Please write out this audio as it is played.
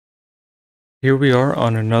Here we are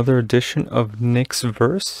on another edition of Knicks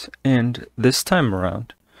Verse, and this time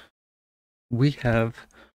around, we have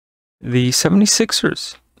the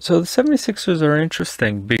 76ers. So the 76ers are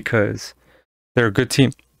interesting because they're a good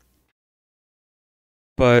team.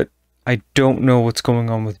 But I don't know what's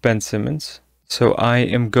going on with Ben Simmons. So I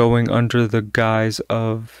am going under the guise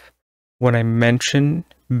of, when I mention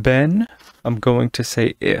Ben, I'm going to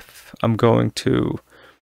say if. I'm going to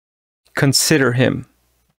consider him.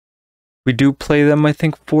 We do play them, I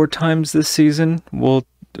think, 4 times this season.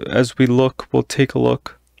 As we look, we'll take a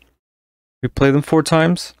look. We play them 4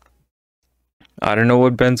 times. I don't know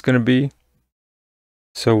what Ben's going to be.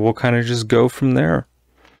 So we'll kind of just go from there.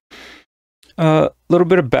 A little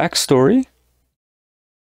bit of backstory.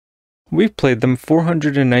 We've played them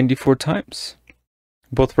 494 times.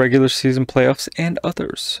 Both regular season playoffs and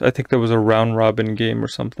others. I think there was a round robin game or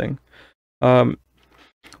something.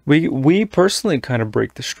 We personally kind of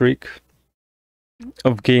break the streak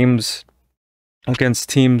of games against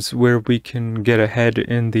teams where we can get ahead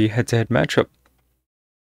in the head-to-head matchup.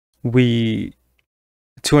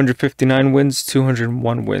 259 wins,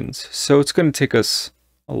 201 wins. So it's going to take us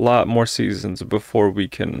a lot more seasons before we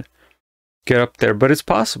can get up there, but it's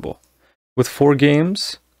possible. With 4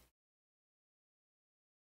 games,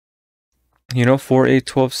 4, 8,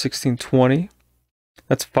 12, 16, 20.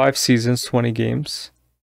 That's 5 seasons, 20 games.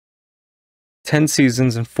 10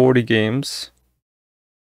 seasons and 40 games.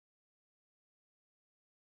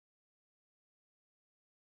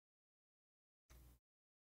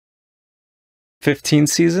 $15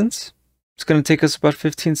 seasons. It's going to take us about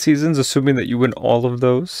 15 seasons, assuming that you win all of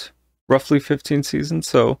those. Roughly 15 seasons.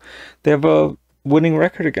 So they have a winning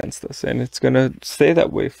record against us, and it's going to stay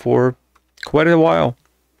that way for quite a while.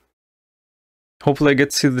 Hopefully I get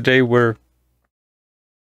to see the day where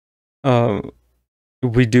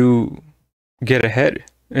we do get ahead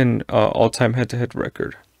in all-time head-to-head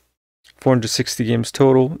record. 460 games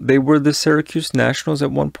total. They were the Syracuse Nationals at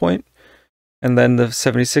one point. And then the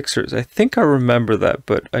 76ers. I think I remember that,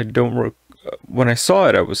 but I don't. When I saw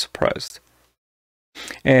it, I was surprised.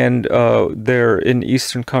 And they're an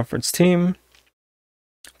Eastern Conference team.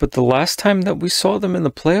 But the last time that we saw them in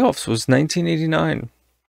the playoffs was 1989.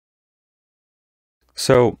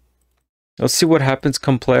 So let's see what happens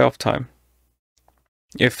come playoff time.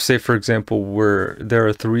 If, say, for example, they're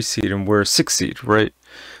a 3 seed and we're a 6 seed, right?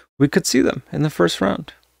 We could see them in the first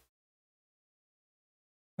round.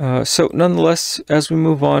 So nonetheless, as we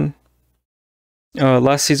move on,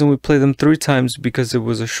 last season we played them 3 times because it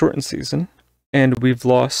was a shortened season, and we've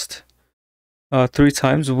lost 3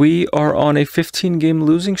 times. We are on a 15-game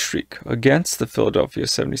losing streak against the Philadelphia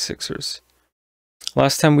 76ers.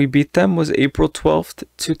 Last time we beat them was April 12th,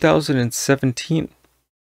 2017.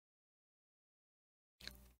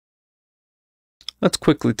 Let's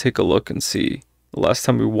quickly take a look and see the last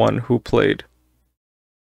time we won, who played.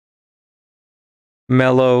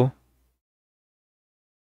 Melo.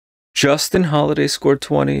 Justin Holiday scored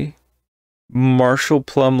 20. Marshall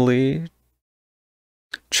Plumlee.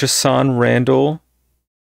 Chasan Randall.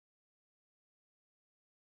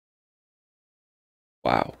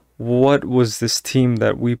 Wow. What was this team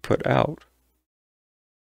that we put out?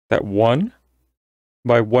 That won?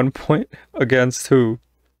 By 1 point against who?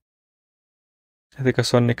 I think I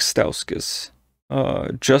saw Nick Stauskas.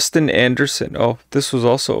 Justin Anderson. Oh, this was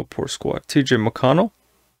also a poor squad. TJ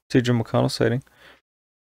McConnell sighting.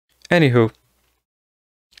 Anywho,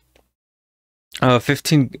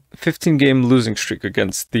 15 game losing streak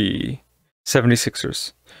against the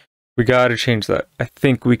 76ers. We gotta change that. I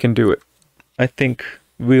think we can do it. I think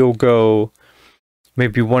we'll go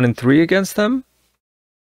maybe 1-3 against them.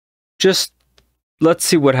 Just let's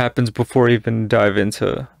see what happens before we even dive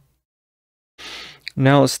into.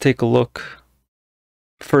 Now let's take a look.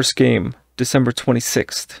 First game, December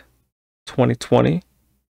 26th, 2020.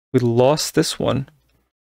 We lost this one.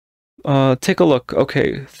 Take a look.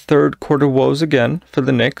 Okay, third quarter woes again for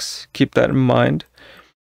the Knicks. Keep that in mind.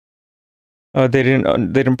 They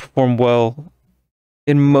didn't perform well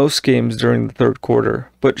in most games during the third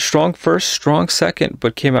quarter, but strong first, strong second,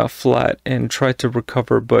 but came out flat and tried to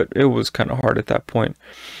recover, but it was kind of hard at that point,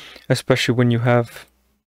 especially when you have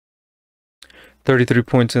 33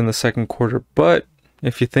 points in the second quarter. But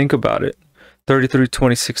if you think about it, 33,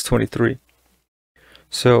 26, 23.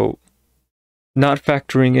 So, not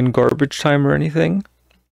factoring in garbage time or anything.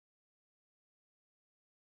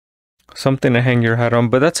 Something to hang your hat on,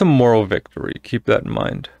 but that's a moral victory. Keep that in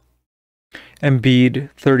mind. Embiid,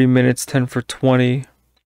 30 minutes, 10 for 20.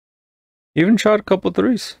 Even shot a couple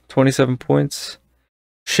threes, 27 points.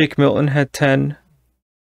 Shake Milton had 10.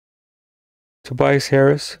 Tobias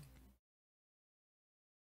Harris,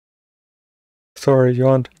 Sorry,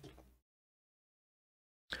 yawned.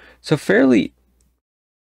 So fairly,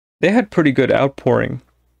 they had pretty good outpouring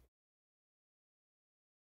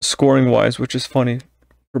scoring-wise, which is funny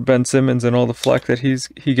for Ben Simmons and all the flack that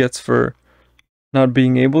he gets for not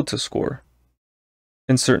being able to score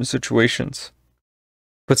in certain situations.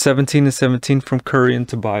 But 17 to 17 from Curry and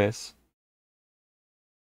Tobias.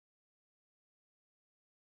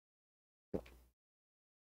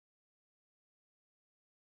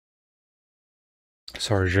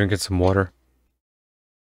 Sorry, drinking some water.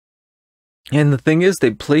 And the thing is, they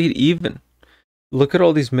played even. Look at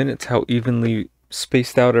all these minutes, how evenly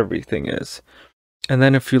spaced out everything is. And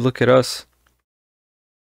then if you look at us,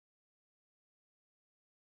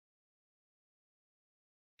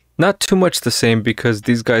 not too much the same because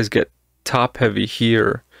these guys get top heavy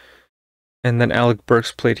here. And then Alec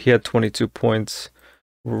Burks played, he had 22 points.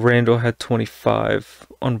 Randall had 25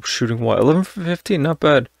 on shooting wise. 11 for 15, not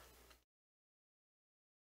bad.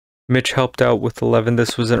 Mitch helped out with 11.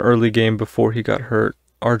 This was an early game before he got hurt.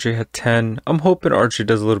 RJ had 10. I'm hoping RJ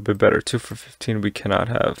does a little bit better. 2 for 15 we cannot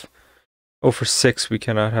have. 0 for 6 we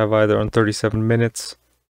cannot have either on 37 minutes.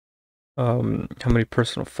 How many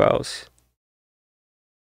personal fouls?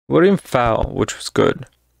 We didn't foul, which was good.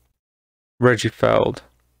 Reggie fouled.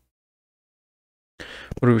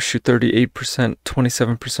 What do we shoot? 38%,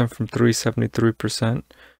 27% from 3, 73%,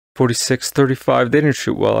 46, 35. They didn't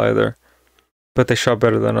shoot well either, but they shot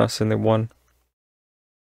better than us and they won.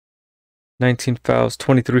 19 fouls,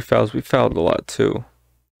 23 fouls. We fouled a lot too.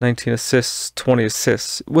 19 assists, 20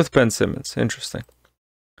 assists with Ben Simmons. Interesting.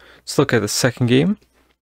 Let's look at the second game.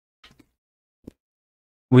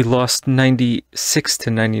 We lost 96 to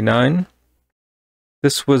 99.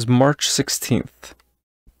 This was March 16th.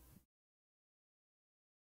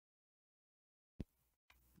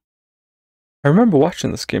 I remember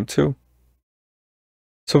watching this game too.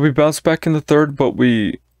 So we bounced back in the third, but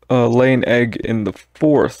we lay an egg in the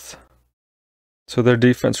fourth. So their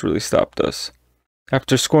defense really stopped us.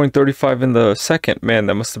 After scoring 35 in the second, man,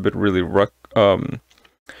 that must have been really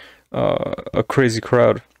a crazy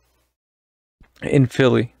crowd in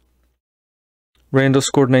Philly. Randall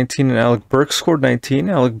scored 19 and Alec Burks scored 19.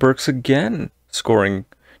 Alec Burks again scoring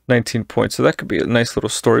 19 points. So that could be a nice little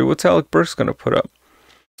story. What's Alec Burks going to put up?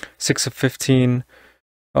 6 of 15.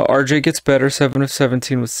 RJ gets better, 7 of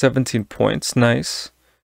 17 with 17 points. Nice.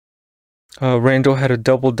 Randall had a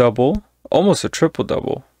double-double, almost a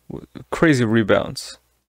triple-double. Crazy rebounds.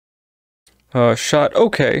 Shot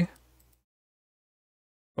okay.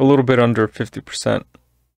 A little bit under 50%.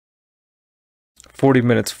 40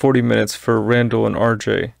 minutes for Randall and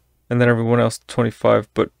RJ. And then everyone else 25,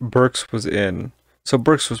 but Burks was in. So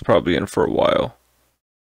Burks was probably in for a while.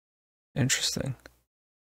 Interesting.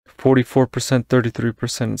 44%,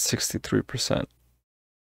 33%, and 63%.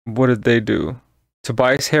 What did they do?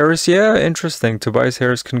 Tobias Harris? Yeah, interesting. Tobias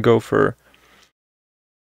Harris can go for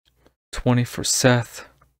 20 for Seth.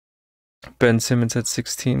 Ben Simmons had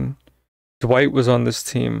 16. Dwight was on this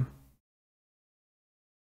team.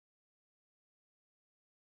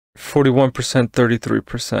 41%,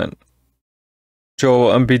 33%.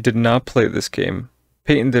 Joel Embiid did not play this game.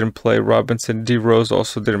 Peyton didn't play. Robinson, D. Rose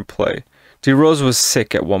also didn't play. D. Rose was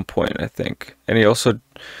sick at one point, I think. And he also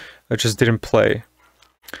just didn't play.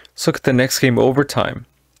 Let's look at the next game, overtime.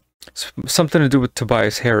 Something to do with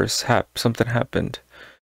Tobias Harris. Something happened.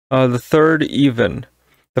 The third, even.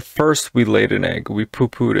 The first, we laid an egg. We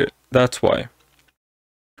poo-pooed it. That's why.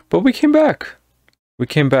 But we came back. We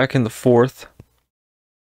came back in the fourth.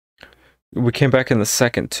 We came back in the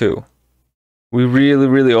second, too. We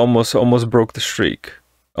really almost broke the streak.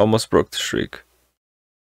 Almost broke the streak.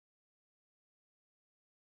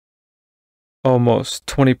 Almost.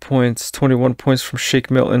 20 points. 21 points from Shake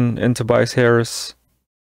Milton and Tobias Harris.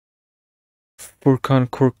 Furkan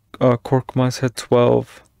Korkmaz had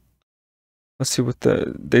 12. Let's see what they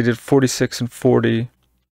did. 46 and 40.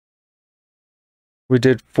 We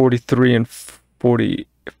did 43 and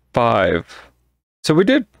 45. So we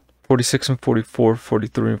did 46 and 44,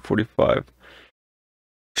 43 and 45.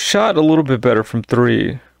 Shot a little bit better from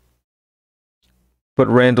 3. But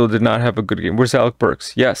Randall did not have a good game. Where's Alec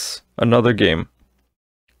Burks? Yes, another game.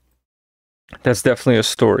 That's definitely a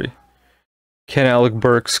story. Can Alec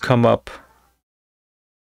Burks come up?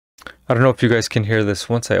 I don't know if you guys can hear this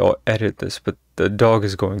once I edit this, but the dog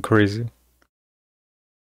is going crazy.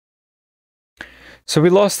 So we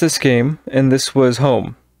lost this game, and this was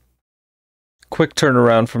home. Quick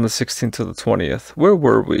turnaround from the 16th to the 20th. Where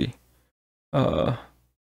were we?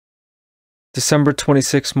 December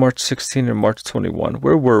 26, March 16, and March 21.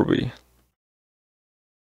 Where were we?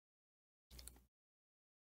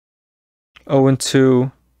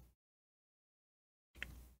 0-2.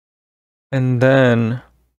 And then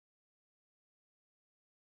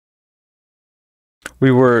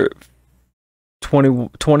we were 20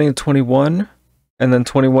 and 21, and then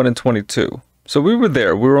 21 and 22. So we were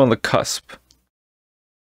there. We were on the cusp.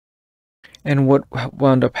 And what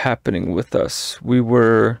wound up happening with us? We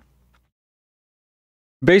were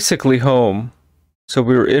basically home. So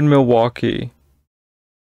we were in Milwaukee,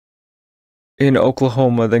 in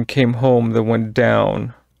Oklahoma, then came home, then went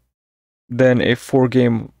down. Then a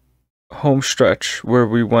 4-game home stretch where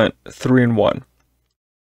we went 3-1.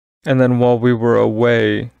 And then while we were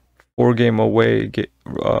away, 4-game away,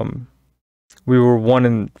 we were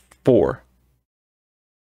 1-4.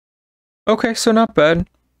 Okay, so not bad.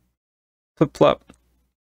 Flip-flop.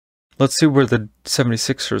 Let's see where the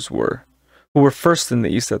 76ers were. Who were first in the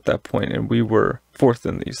East at that point, and we were fourth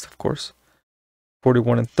in the East, of course.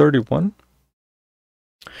 41 and 31.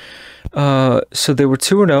 So they were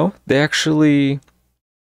 2-0. They actually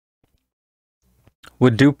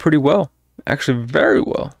would do pretty well. Actually, very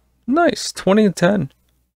well. Nice. 20 and 10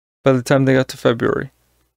 by the time they got to February.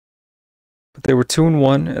 But they were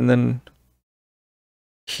 2-1, and then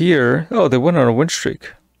here, oh, they went on a win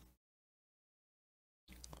streak.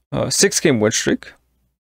 6-game win streak,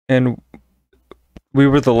 and we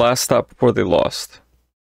were the last stop before they lost.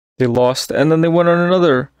 They lost, and then they went on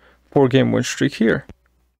another 4-game win streak here.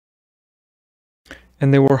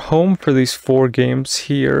 And they were home for these 4 games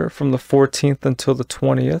here from the 14th until the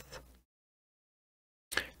 20th.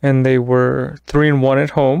 And they were 3-1 at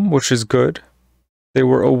home, which is good. They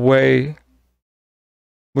were away,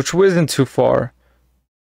 which wasn't too far.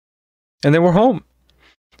 And they were home.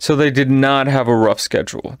 So they did not have a rough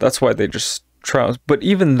schedule. That's why they just trounced. But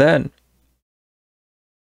even then,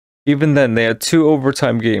 they had 2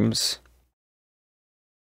 overtime games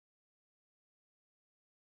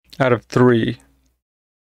out of 3.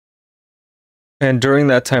 And during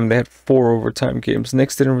that time, they had 4 overtime games.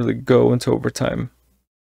 Knicks didn't really go into overtime.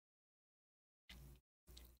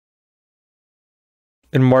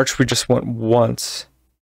 In March, we just went once.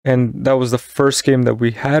 And that was the first game that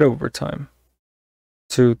we had overtime.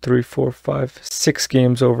 2, 3, 4, 5, 6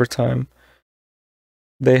 games overtime.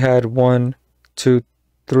 They had 1, 2,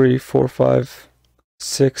 3, 4, 5,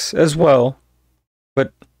 6 as well.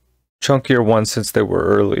 But chunkier ones since they were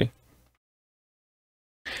early.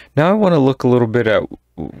 Now I want to look a little bit at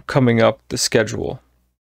coming up the schedule.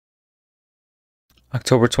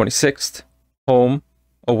 October 26th, home,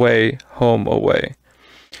 away, home, away.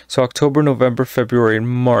 So October, November, February, and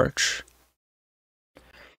March.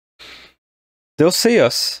 They'll see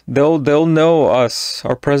us. They'll know us.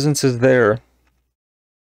 Our presence is there.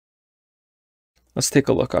 Let's take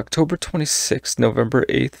a look. October 26th, November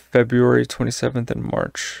 8th, February 27th, and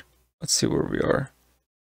March. Let's see where we are.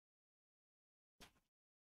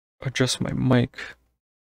 Adjust my mic.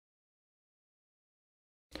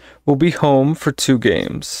 We'll be home for 2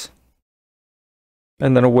 games.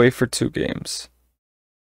 And then away for 2 games.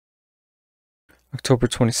 October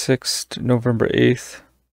 26th, November 8th.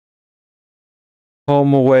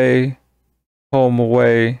 Home, away, home,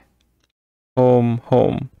 away, home,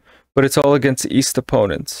 home. But it's all against East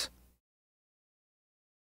opponents.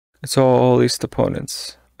 It's all East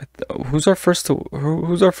opponents. Who's our first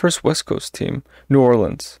West Coast team? New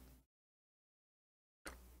Orleans.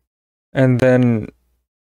 And then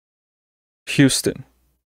Houston.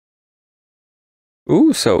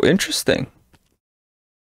 Ooh, so interesting.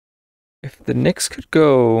 If the Knicks could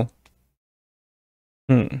go,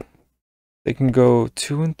 they can go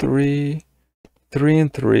 2-3,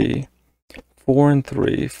 3-3,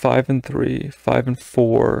 4-3, 5-3,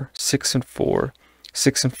 5-4, 6-4,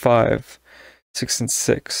 6-5,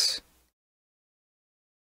 6-6.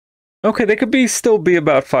 Okay, they could still be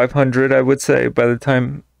about 500, I would say, by the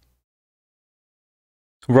time,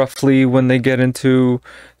 roughly when they get into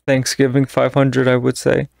Thanksgiving, 500, I would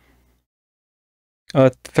say.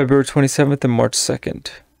 February 27th and March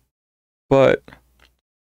 2nd. But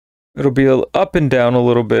it'll be up and down a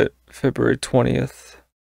little bit. February 20th.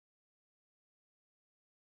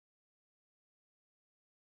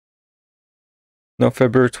 No,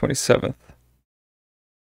 February 27th.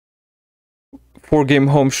 4-game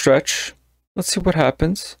home stretch. Let's see what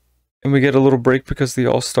happens. And we get a little break because of the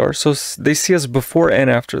All-Star. So they see us before and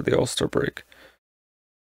after the All-Star break.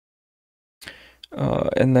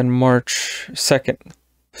 And then March 2nd.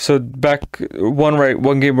 So back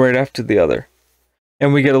one game right after the other.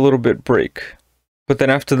 And we get a little bit break. But then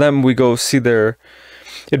after them, we go see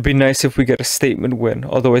it'd be nice if we get a statement win.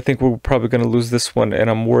 Although I think we're probably going to lose this one. And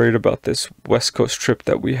I'm worried about this West Coast trip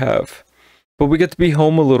that we have. But we get to be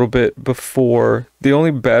home a little bit before. The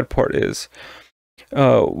only bad part is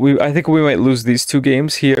I think we might lose these 2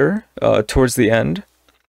 games here towards the end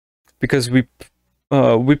because we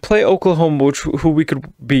play Oklahoma, who we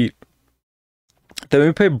could beat. Then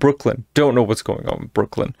we play Brooklyn. Don't know what's going on with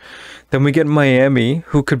Brooklyn. Then we get Miami,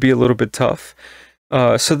 who could be a little bit tough.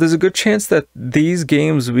 So there's a good chance that these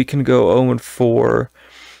games we can go 0-4.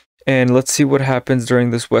 And let's see what happens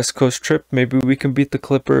during this West Coast trip. Maybe we can beat the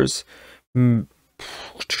Clippers. Now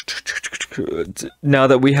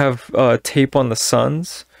that we have tape on the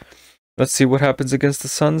Suns, let's see what happens against the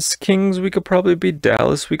Suns. Kings, we could probably beat.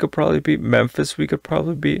 Dallas, we could probably beat. Memphis, we could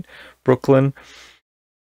probably beat. Brooklyn.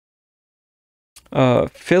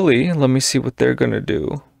 Philly, let me see what they're going to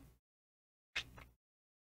do.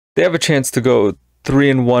 They have a chance to go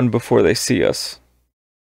 3-1 before they see us.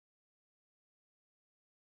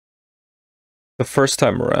 The first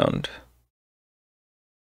time around.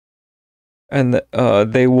 And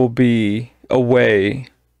they will be away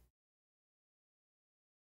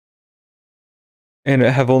and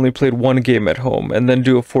have only played 1 game at home and then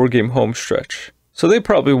do a 4-game home stretch. So they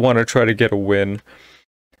probably want to try to get a win.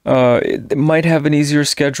 It might have an easier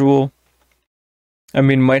schedule. I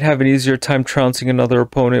mean, might have an easier time trouncing another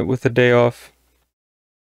opponent with a day off.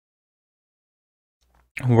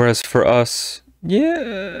 Whereas for us,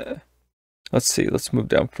 yeah. Let's see, let's move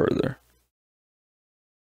down further.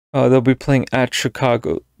 They'll be playing at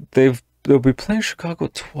Chicago. They'll be playing Chicago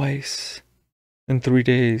twice in 3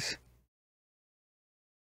 days.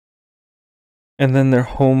 And then they're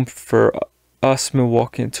home for us,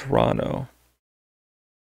 Milwaukee, and Toronto.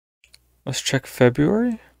 Let's check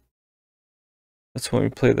February. That's when we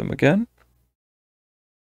play them again.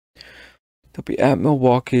 They'll be at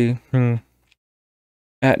Milwaukee,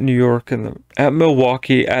 at New York, and at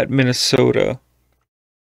Milwaukee, at Minnesota.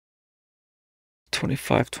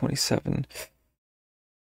 25-27.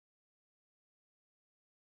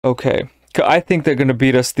 Okay. I think they're going to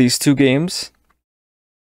beat us these 2 games.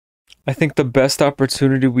 I think the best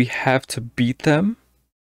opportunity we have to beat them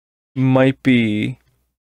might be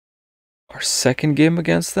our 2nd game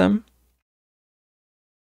against them.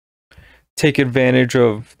 Take advantage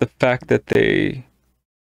of the fact that they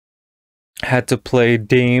had to play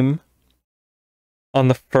Dame on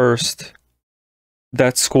the 1st.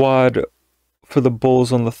 That squad for the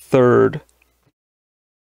Bulls on the 3rd.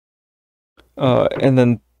 And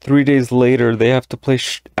then 3 days later, they have to play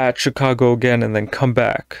at Chicago again and then come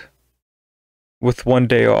back with 1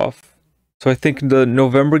 day off. So I think the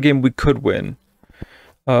November game we could win.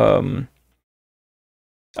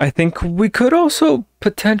 I think we could also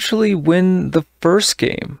potentially win the 1st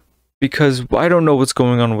game because I don't know what's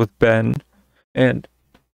going on with Ben. And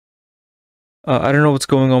I don't know what's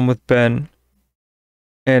going on with Ben.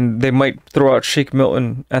 And they might throw out Shake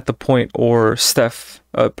Milton at the point or Seth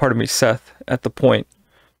at the point.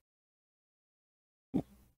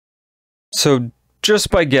 So just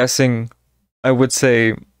by guessing, I would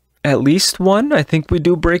say at least 1. I think we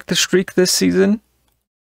do break the streak this season.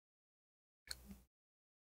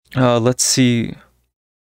 Let's see.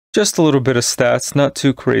 Just a little bit of stats, not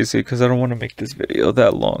too crazy because I don't want to make this video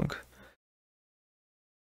that long.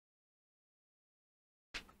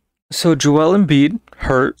 So Joel Embiid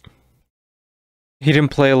hurt. He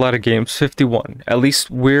didn't play a lot of games, 51. At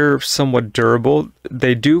least we're somewhat durable.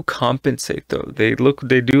 They do compensate though. They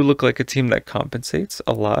do look like a team that compensates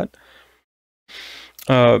a lot.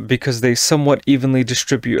 Because they somewhat evenly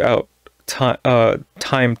distribute out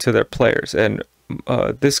time to their players. And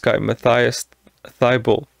this guy, Matthias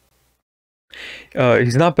Thybulle,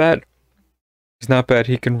 he's not bad. He's not bad.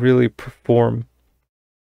 He can really perform.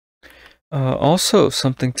 Also,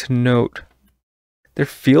 something to note, their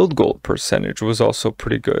field goal percentage was also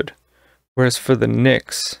pretty good. Whereas for the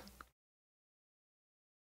Knicks,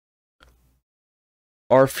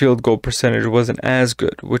 our field goal percentage wasn't as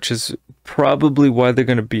good, which is probably why they're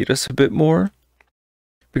going to beat us a bit more.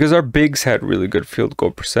 Because our bigs had really good field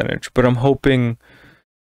goal percentage. But I'm hoping,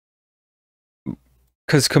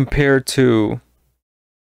 because compared to,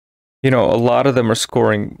 a lot of them are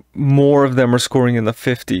scoring, more of them are scoring in the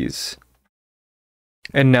 50s.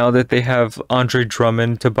 And now that they have Andre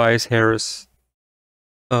Drummond, Tobias Harris,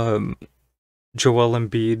 Joel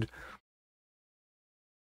Embiid,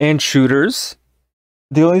 and shooters,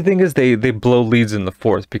 the only thing is they blow leads in the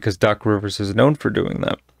 4th because Doc Rivers is known for doing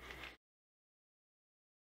that.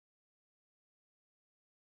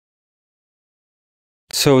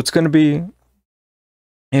 So it's going to be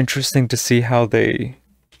interesting to see how the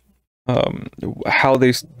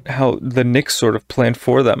Knicks sort of plan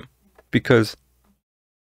for them, because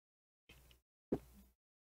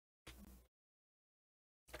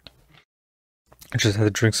I just had to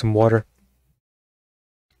drink some water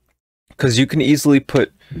Because you can easily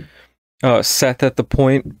put Seth at the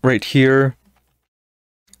point right here,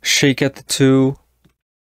 Shake at the 2,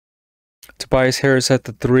 Tobias Harris at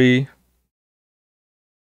the 3,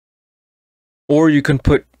 or you can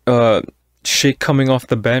put Shake coming off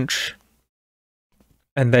the bench,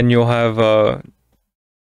 and then you'll have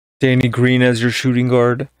Danny Green as your shooting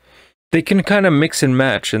guard. They can kind of mix and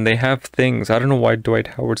match, and they have things. I don't know why Dwight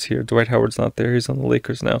Howard's here. Dwight Howard's not there. He's on the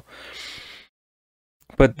Lakers now.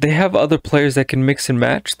 But they have other players that can mix and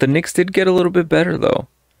match. The Knicks did get a little bit better, though.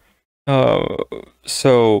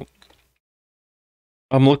 So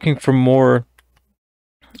I'm looking for more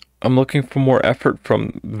effort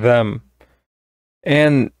from them.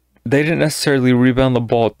 And they didn't necessarily rebound the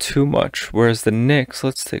ball too much. Whereas the Knicks,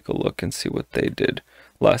 let's take a look and see what they did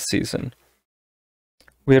last season.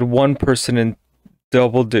 We had one person in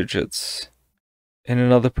double digits and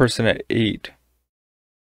another person at 8.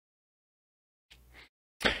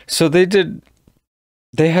 So they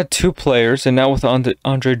had 2 players, and now with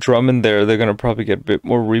Andre Drummond there, they're going to probably get a bit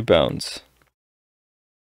more rebounds.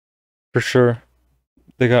 For sure.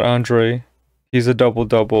 They got Andre. He's a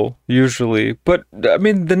double-double, usually. But, I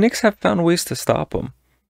mean, the Knicks have found ways to stop him.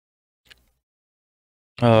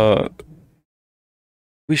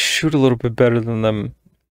 We shoot a little bit better than them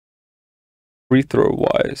free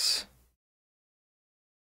throw-wise.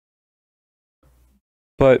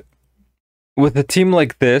 But with a team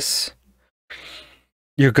like this,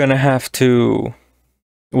 you're gonna have to.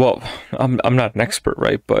 Well, I'm not an expert,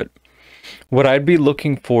 right? But what I'd be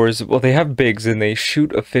looking for is, well, they have bigs and they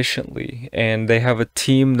shoot efficiently, and they have a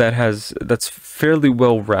team that's fairly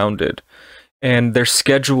well rounded, and their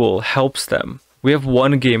schedule helps them. We have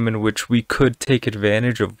one game in which we could take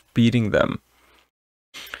advantage of beating them.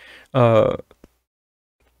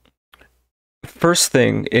 First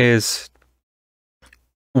thing is,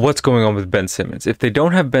 what's going on with Ben Simmons? If they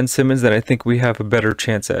don't have Ben Simmons, then I think we have a better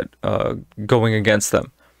chance at going against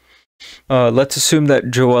them. Let's assume that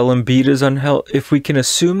Joel Embiid is unhealthy. If we can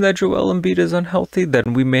assume that Joel Embiid is unhealthy,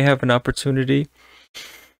 then we may have an opportunity.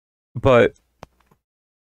 But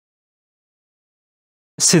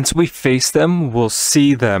since we face them, we'll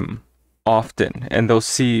see them often, and they'll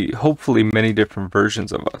see, hopefully, many different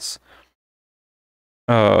versions of us.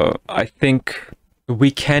 I think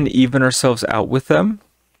we can even ourselves out with them.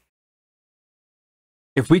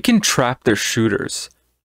 If we can trap their shooters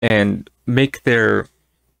and make their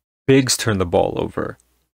bigs turn the ball over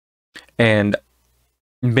and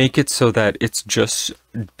make it so that it's just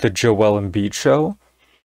the Joel Embiid show,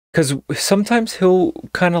 because sometimes he'll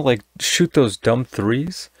kind of like shoot those dumb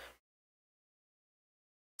threes.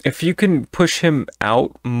 If you can push him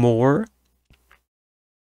out more,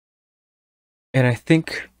 and I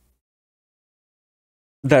think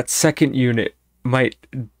that second unit might,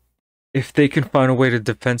 if they can find a way to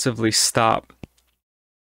defensively stop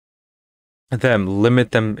them,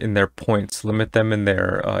 limit them in their points, limit them in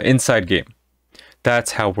their inside game.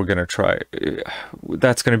 That's how we're going to try.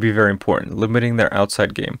 That's going to be very important, limiting their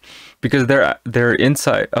outside game, because their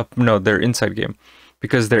inside game,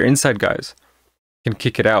 because their inside guys can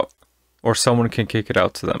kick it out, or someone can kick it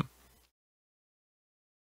out to them.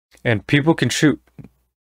 And people can shoot,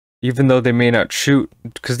 even though they may not shoot,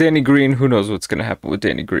 because Danny Green, who knows what's going to happen with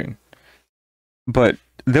Danny Green. But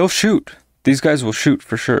they'll shoot. These guys will shoot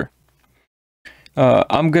for sure.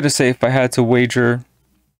 I'm going to say, if I had to wager,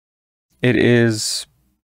 it is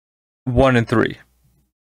 1-3.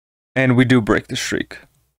 And we do break the streak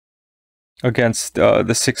against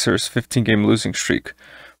the Sixers' 15-game losing streak.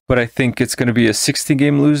 But I think it's going to be a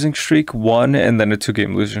 16-game losing streak, 1, and then a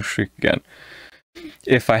 2-game losing streak again,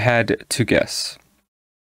 if I had to guess.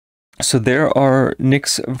 So there are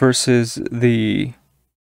Knicks versus the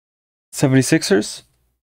 76ers.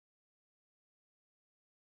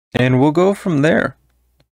 And we'll go from there.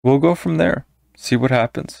 See what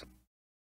happens.